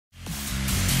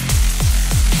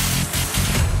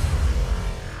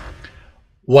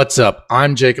What's up?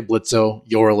 I'm Jacob Blitzo,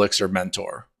 your Elixir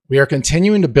mentor. We are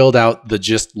continuing to build out the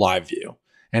Gist live view.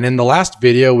 And in the last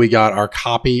video, we got our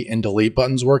copy and delete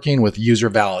buttons working with user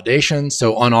validation,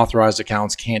 so unauthorized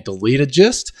accounts can't delete a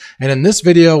gist. And in this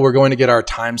video, we're going to get our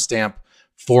timestamp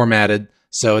formatted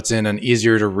so it's in an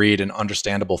easier to read and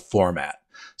understandable format.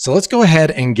 So let's go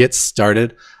ahead and get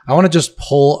started. I want to just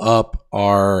pull up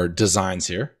our designs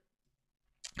here.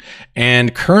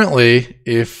 And currently,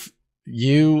 let's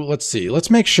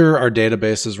make sure our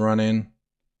database is running.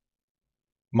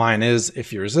 Mine is.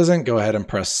 If yours isn't, go ahead and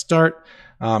press start.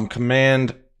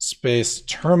 Command space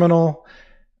terminal.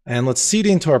 And let's seed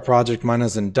into our project. Mine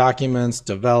is in documents,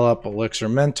 develop, Elixir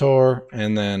mentor,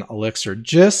 and then Elixir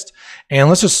gist. And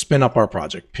let's just spin up our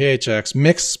project. phx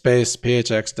mix space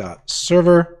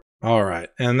phx.server. All right.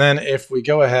 And then if we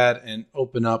go ahead and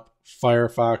open up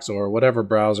Firefox or whatever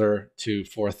browser to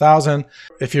 4000,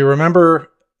 if you remember,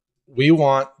 we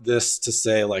want this to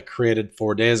say like created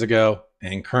 4 days ago,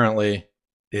 and currently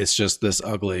it's just this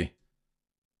ugly,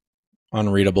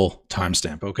 unreadable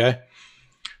timestamp. Okay.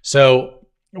 So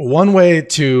one way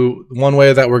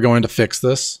that we're going to fix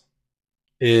this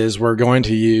is we're going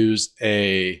to use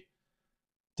a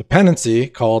dependency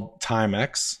called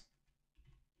Timex.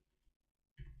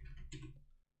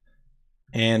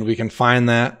 And we can find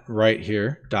that right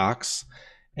here, docs.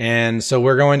 And so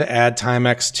we're going to add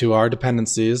Timex to our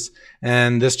dependencies.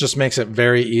 And this just makes it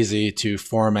very easy to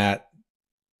format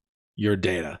your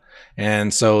data.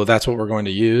 And so that's what we're going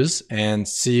to use. And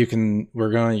see,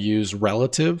 we're going to use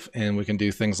relative, and we can do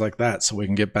things like that. So we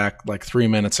can get back like 3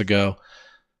 minutes ago,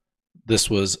 this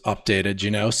was updated,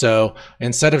 you know? So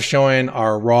instead of showing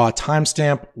our raw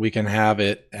timestamp, we can have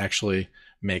it actually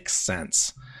make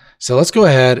sense. So let's go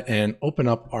ahead and open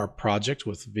up our project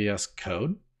with VS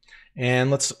Code.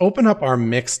 And let's open up our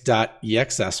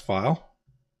mix.exs file.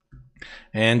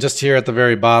 And just here at the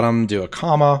very bottom, do a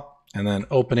comma, and then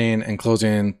opening and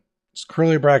closing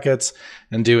curly brackets,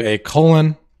 and do a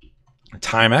colon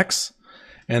timex.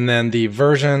 And then the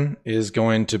version is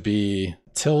going to be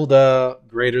tilde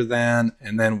greater than,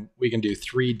 and then we can do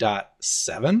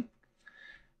 3.7.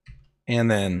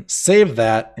 And then save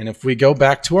that. And if we go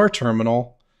back to our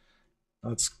terminal,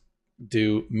 let's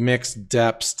do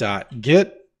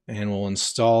mixdeps.git. And we'll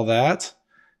install that.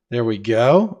 There we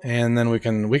go. And then we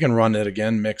can run it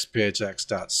again,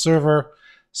 mix.phx.server.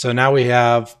 So now we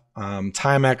have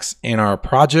Timex in our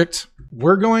project.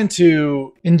 We're going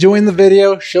to, enjoying the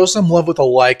video, show some love with a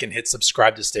like and hit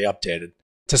subscribe to stay updated.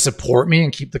 To support me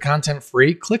and keep the content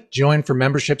free, click join for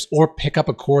memberships or pick up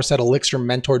a course at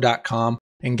elixirmentor.com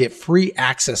and get free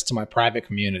access to my private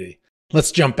community.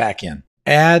 Let's jump back in.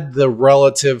 Add the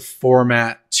relative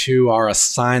format to our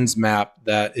assigns map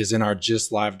that is in our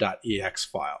gistlive.ex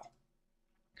file.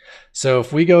 So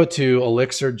if we go to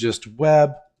Elixir gist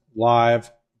web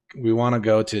live, we want to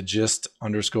go to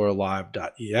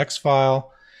gist_live.ex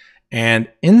file, and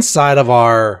inside of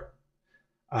our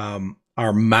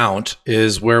mount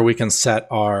is where we can set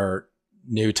our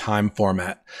new time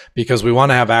format, because we want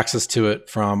to have access to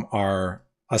it from our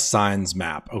assigns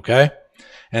map. Okay.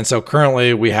 And so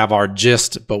currently we have our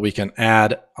gist, but we can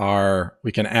add our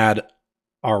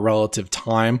relative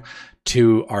time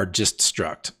to our gist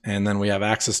struct. And then we have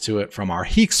access to it from our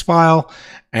Heex file,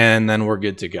 and then we're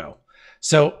good to go.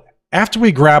 So after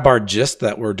we grab our gist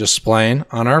that we're displaying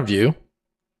on our view,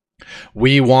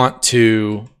 we want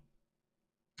to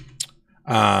do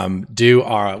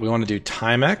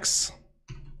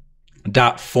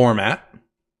timex.format.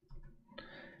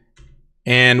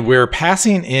 And we're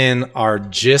passing in our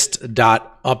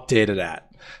gist.updated at.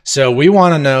 So we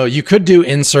want to know, you could do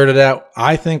inserted at.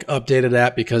 I think updated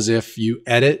at, because if you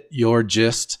edit your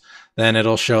gist, then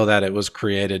it'll show that it was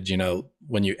created, you know,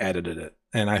 when you edited it.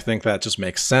 And I think that just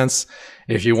makes sense.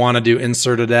 If you want to do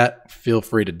inserted at, feel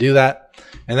free to do that.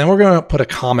 And then we're going to put a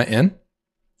comma in.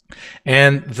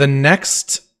 And the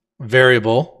next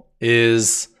variable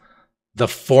is the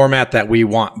format that we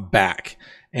want back.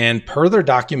 And per their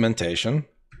documentation,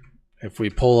 if we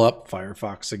pull up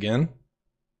Firefox again,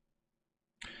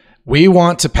 we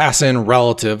want to pass in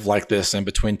relative like this in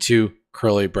between two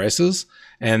curly braces,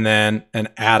 and then an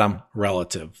atom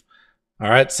relative. All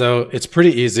right, so it's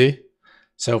pretty easy.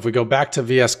 So if we go back to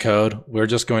VS Code, we're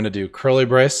just going to do curly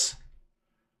brace,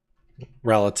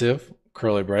 relative,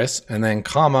 curly brace, and then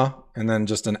comma, and then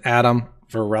just an atom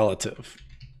for relative.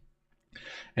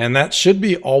 And that should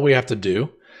be all we have to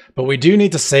do. But we do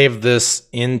need to save this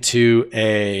into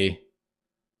a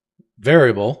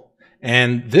variable,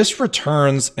 and this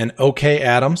returns an OK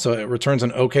atom. So it returns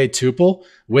an OK tuple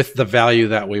with the value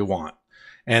that we want.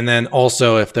 And then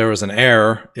also if there was an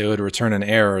error, it would return an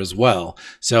error as well.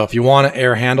 So if you want to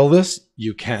error handle this,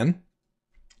 you can.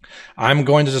 I'm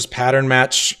going to just pattern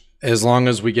match as long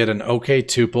as we get an OK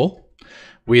tuple.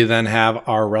 We then have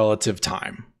our relative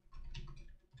time.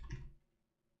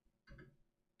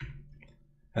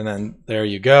 And then there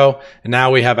you go. And now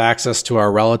we have access to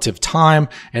our relative time.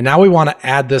 And now we want to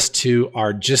add this to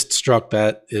our gist struct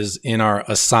that is in our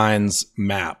assigns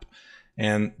map.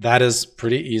 And that is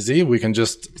pretty easy. We can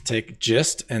just take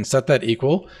gist and set that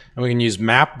equal. And we can use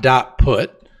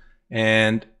map.put.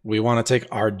 And we want to take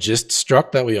our gist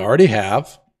struct that we already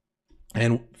have.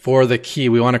 And for the key,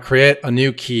 we want to create a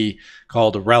new key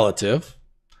called relative.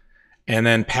 And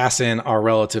then pass in our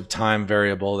relative time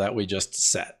variable that we just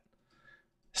set.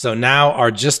 So now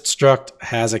our gist struct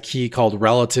has a key called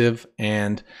relative,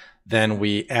 and then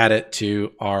we add it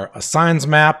to our assigns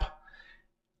map,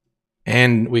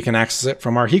 and we can access it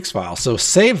from our Heex file. So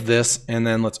save this, and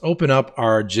then let's open up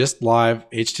our gist live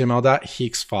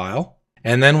html.heex file.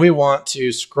 And then we want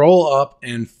to scroll up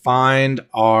and find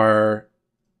our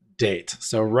date.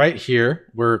 So right here,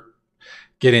 we're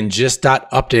getting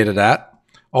gist.updated at.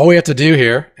 All we have to do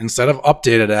here, instead of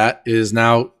updated at, is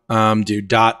now do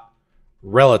dot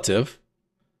relative,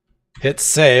 hit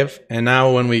save, and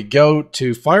now when we go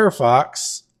to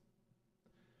Firefox,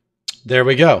 there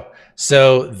we go.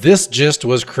 So this gist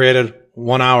was created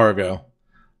 1 hour ago.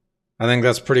 I think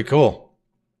that's pretty cool.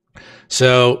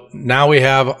 So now we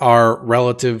have our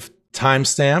relative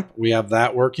timestamp. We have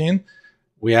that working.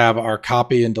 We have our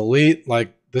copy and delete.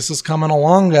 Like, this is coming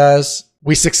along, guys.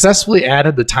 We successfully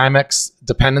added the Timex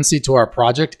dependency to our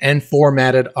project and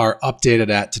formatted our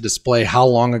updated at to display how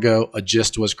long ago a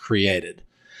gist was created.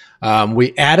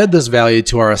 We added this value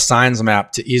to our assigns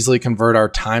map to easily convert our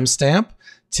timestamp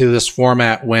to this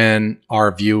format when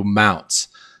our view mounts.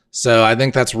 So I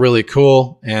think that's really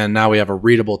cool. And now we have a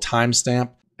readable timestamp.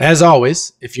 As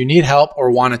always, if you need help or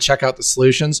want to check out the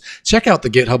solutions, check out the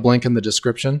GitHub link in the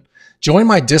description. Join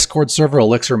my Discord server,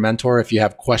 Elixir Mentor, if you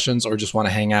have questions or just want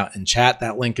to hang out and chat.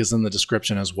 That link is in the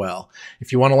description as well.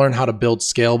 If you want to learn how to build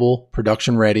scalable,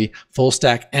 production-ready,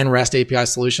 full-stack, and REST API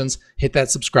solutions, hit that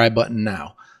subscribe button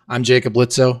now. I'm Jacob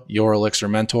Litzo, your Elixir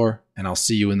Mentor, and I'll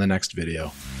see you in the next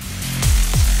video.